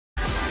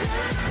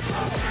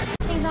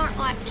aren't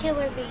like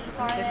killer bees,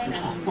 are they?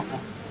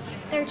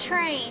 They're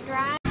trained,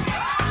 right?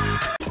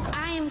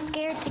 I am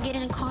scared to get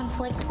in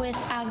conflict with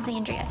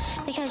Alexandria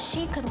because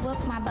she could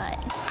whoop my butt.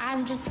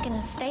 I'm just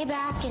gonna stay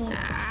back, and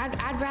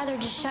I'd rather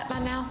just shut my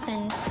mouth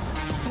and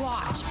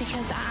watch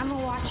because I'm a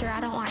watcher. I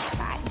don't like to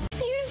fight.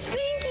 You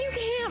think you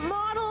can't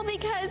model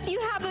because you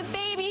have a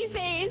baby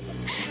face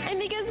and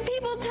because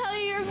people tell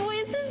you your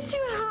voice is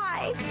too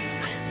high.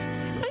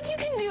 But you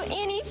can do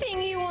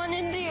anything you want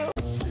to do.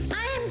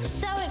 I am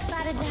so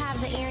excited to have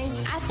the earrings.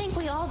 I think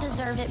we all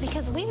deserve it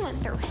because we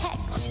went through heck.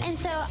 And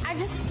so I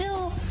just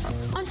feel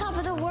on top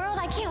of the world.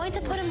 I can't wait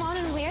to put them on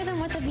and wear them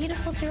with a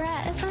beautiful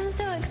dress. I'm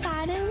so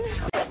excited.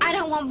 I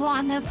don't want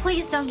blonde though.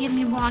 Please don't give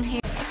me blonde hair.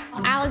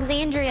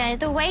 Alexandria,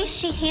 the way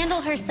she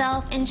handled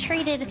herself and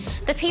treated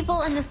the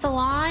people in the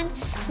salon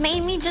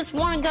made me just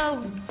want to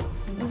go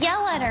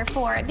yell at her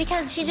for it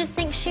because she just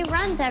thinks she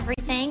runs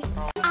everything.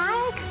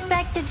 I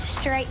expected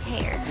straight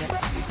hair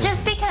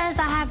just because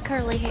I have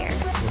curly hair.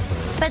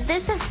 But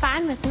this is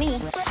fine with me.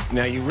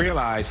 Now you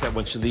realize that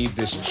once you leave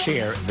this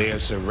chair,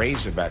 there's a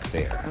razor back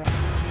there.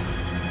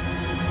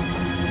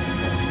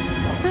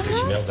 Did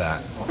you know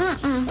that?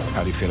 Mm-mm.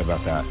 How do you feel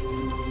about that?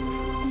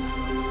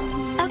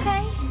 Okay.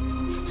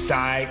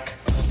 Psych.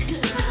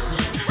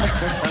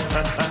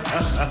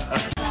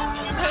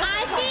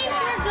 I think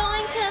we're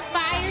going to a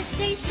fire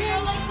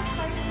station,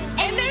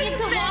 and we get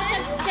to walk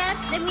up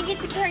steps, and we get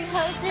to carry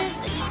hoses.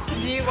 So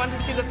do you want to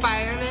see the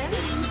firemen?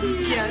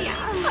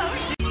 Yeah.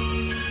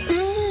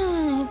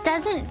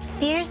 Doesn't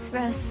fierce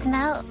roast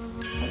smell?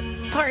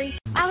 Sorry.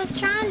 I was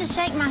trying to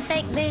shake my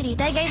fake booty.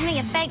 They gave me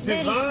a fake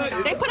booty.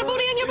 They put a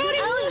booty in your booty?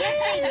 Oh, yes,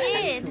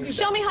 they did.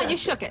 Show me how you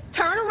shook it.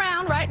 Turn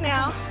around right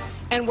now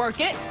and work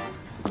it.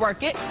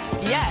 Work it.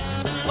 Yes.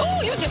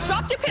 Oh, you just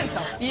dropped your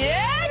pencil.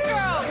 Yeah,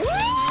 girl.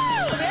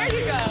 Woo! There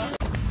you go.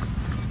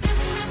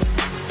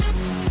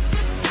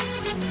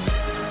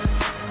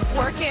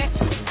 Work it.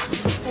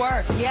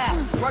 Work.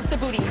 Yes. Work the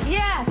booty.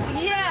 Yes.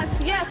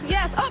 Yes. Yes.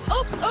 Yes. Oh,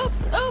 oops.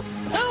 Oops.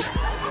 Oops.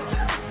 Oops.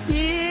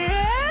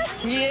 Yes.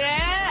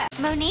 Yeah.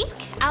 Monique,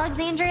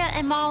 Alexandria,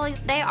 and Molly,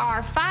 they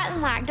are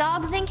fighting like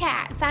dogs and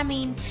cats. I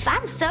mean,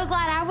 I'm so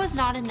glad I was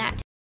not in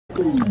that.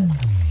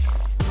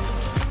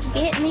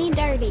 Get me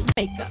dirty.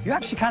 Makeup. You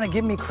actually kind of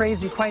give me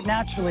crazy quite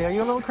naturally. Are you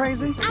a little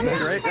crazy? I'm not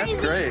great. crazy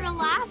That's great. in real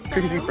life, though.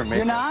 Crazy for me.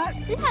 You're not?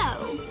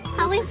 No.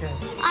 At least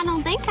I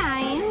don't think I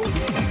am.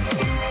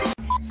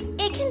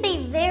 It can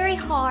be very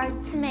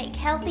hard to make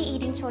healthy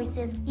eating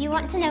choices. You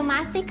want to know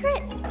my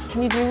secret?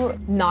 Can you do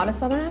not a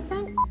Southern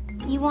accent?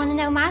 You want to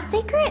know my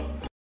secret?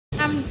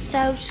 I'm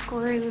so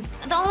screwed.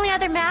 The only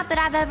other map that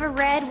I've ever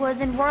read was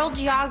in world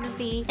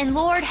geography, and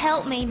Lord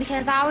help me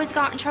because I always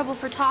got in trouble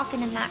for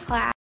talking in that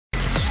class.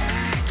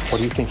 What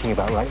are you thinking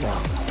about right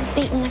now?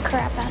 Beating the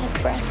crap out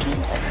of breast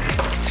cancer.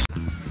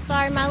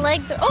 Sorry, my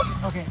legs are...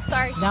 Oh, Okay.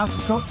 sorry. Now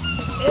go.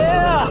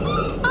 Yeah!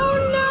 Oh,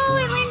 no,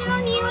 it landed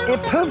on you. I'm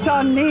It so... pooped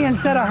on me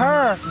instead of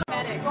her.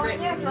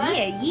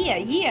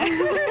 Yeah.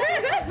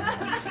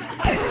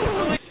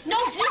 No,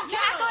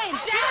 Jaclyn!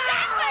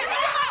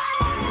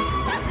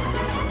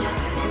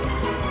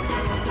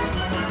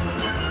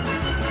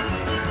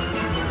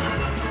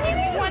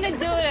 We want to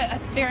do an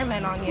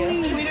experiment on you.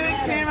 Can we do an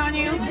experiment on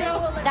you?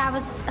 I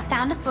was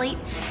sound asleep,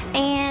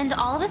 and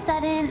all of a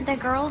sudden, the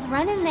girls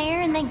run in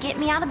there, and they get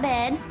me out of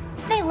bed.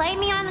 They lay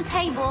me on the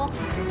table,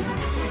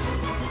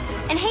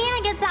 and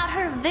Hannah gets out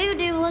her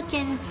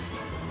voodoo-looking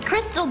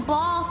crystal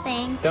ball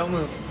thing. Don't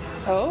move.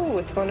 Oh,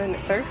 it's going in a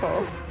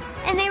circle.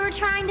 And they were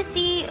trying to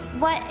see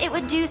what it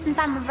would do since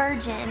I'm a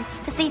virgin,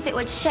 to see if it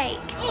would shake.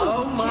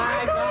 Oh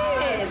my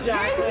gosh,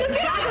 Jaclyn.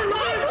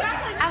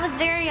 I was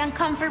very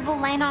uncomfortable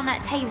laying on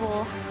that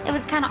table. It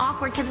was kind of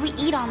awkward because we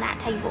eat on that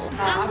table.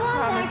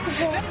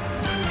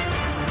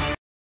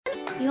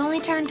 You only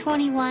turned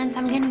 21, so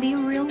I'm going to be a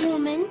real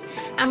woman.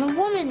 I'm a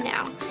woman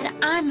now, and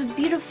I'm a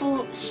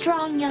beautiful,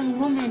 strong young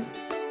woman.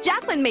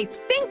 Jaclyn may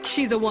think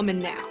she's a woman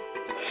now,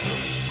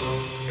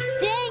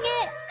 Dang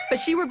it! but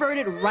she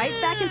reverted right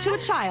back into a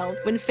child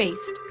when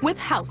faced with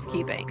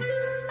housekeeping.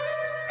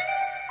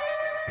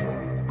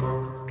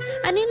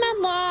 I need my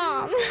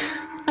mom.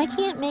 I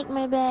can't make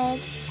my bed.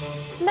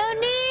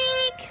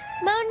 Monique!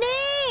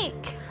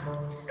 Monique!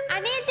 I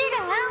need you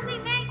to help me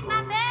make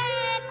my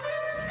bed.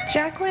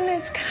 Jaclyn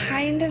is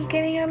kind of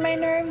getting on my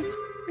nerves.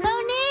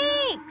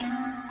 Monique!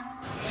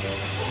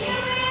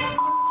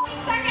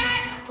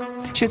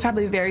 She was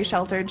probably a very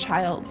sheltered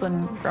child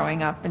when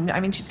growing up, and I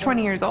mean, she's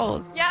 20 years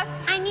old.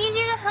 Yes? I need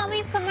you to help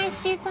me put my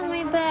sheets on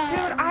my bed. Dude,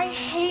 I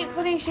hate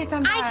putting sheets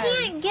on bed. I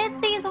can't get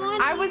these on.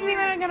 I wasn't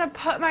even gonna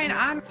put mine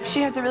on.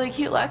 She has a really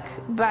cute look,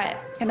 but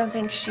I don't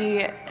think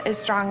she is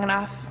strong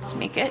enough to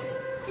make it.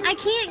 I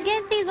can't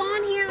get these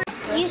on here.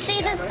 You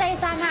see this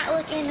face, I might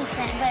look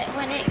innocent, but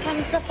when it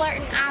comes to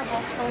flirting, I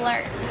will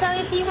flirt. So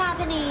if you have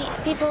any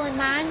people in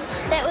mind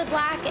that would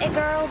like a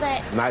girl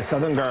that... Nice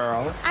Southern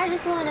girl. I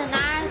just want a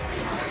nice,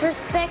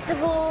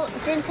 respectable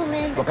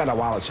gentleman. What kind of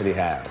wallet should he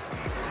have?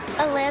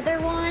 A leather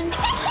one.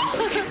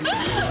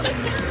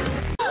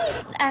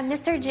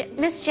 Mr. J,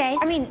 Miss J,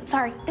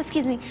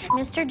 excuse me,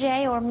 Mr.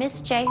 J or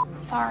Miss J,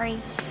 sorry.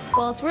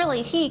 Well, it's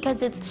really he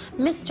because it's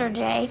Mr.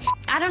 J.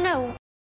 I don't know.